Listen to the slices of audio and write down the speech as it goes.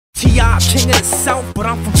T.I. king of the South, but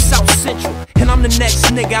I'm from South Central, and I'm the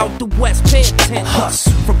next nigga out the West. Pay attention.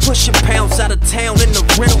 Hussle. From pushing pounds out of town in the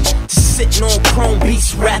rental to sitting on chrome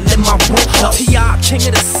beats rattling my window. T.I. king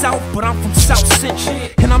of the South, but I'm from South Central,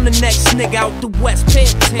 and I'm the next nigga out the West. Pay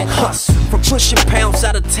attention. Hussle. From pushing pounds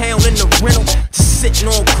out of town in the rental to sitting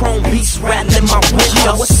on chrome beats rattling my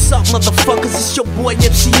window. What's up, motherfuckers? It's your boy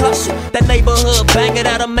Nipsey Hussle, that neighborhood banger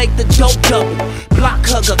that'll make the dope double. Block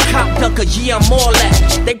hugger, cop ducker, yeah, I'm all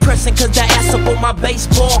that. They pressing cause that ass up on my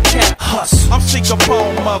baseball cap. Hussle. I'm sick of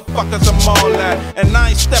all motherfuckers, I'm all that. And I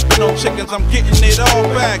ain't stepping on chickens, I'm getting it all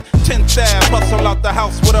back. 10th Ave, hustle out the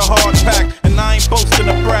house with a hard pack. And I ain't boasting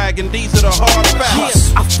to brag, and these are the hard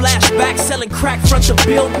facts. Yeah, I flash back, selling crack front the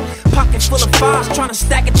building. Pocket full of fives, trying to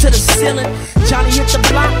stack it to the ceiling. Johnny hit the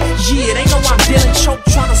block, yeah, they know I'm dealing. Choke,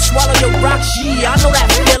 trying to swallow your rocks, yeah, I know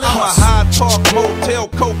that feeling. I'm a Hyde Park motel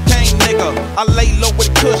cocaine nigga. I lay low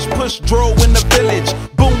with Kush, push dro in the village.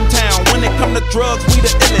 Boomtown, when it come to drugs, we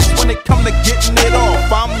the illest. When it come to getting it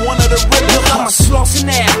off, I'm one of the realest. Look, I'm a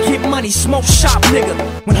slossin' ass, get money, smoke shop, nigga.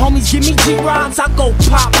 When homies give me G-Rhymes, I go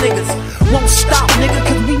pop, niggas. Won't stop, nigga,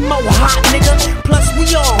 cause we mo hot, nigga. Plus we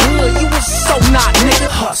all hood, you was so not, nigga.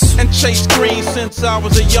 Hussle. And chase green since I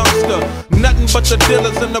was a youngster. Nothing but the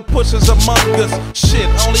dealers and the pushers among us. Shit,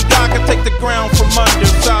 only God can take the ground from under.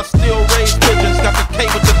 So I still raise pigeons, got the K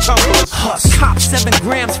with the tumblers. Hussle. Cop 7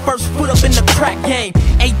 grams, first foot up in the crack game.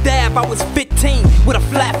 8th Ave, I was 15 with a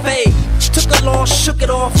flat fade. Took a loss, shook it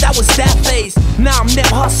off, that was that phase. Now I'm Nip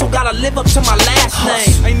Hussle, gotta live up to my last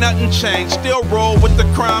name. Ain't nothing changed, still roll with the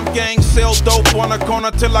crime gang. Sell dope on the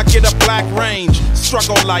corner till I get a black range.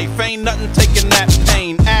 Struggle life, ain't nothing taking that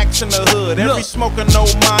pain. Axe in the hood, every smoker know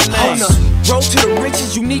my name. Road to the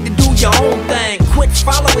riches, you need to do your own thing. Quit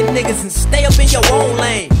following niggas and stay up in your own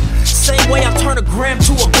lane. Same way I turn a gram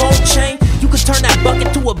to a gold chain, you could turn that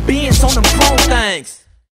bucket to a Benz on them chrome things.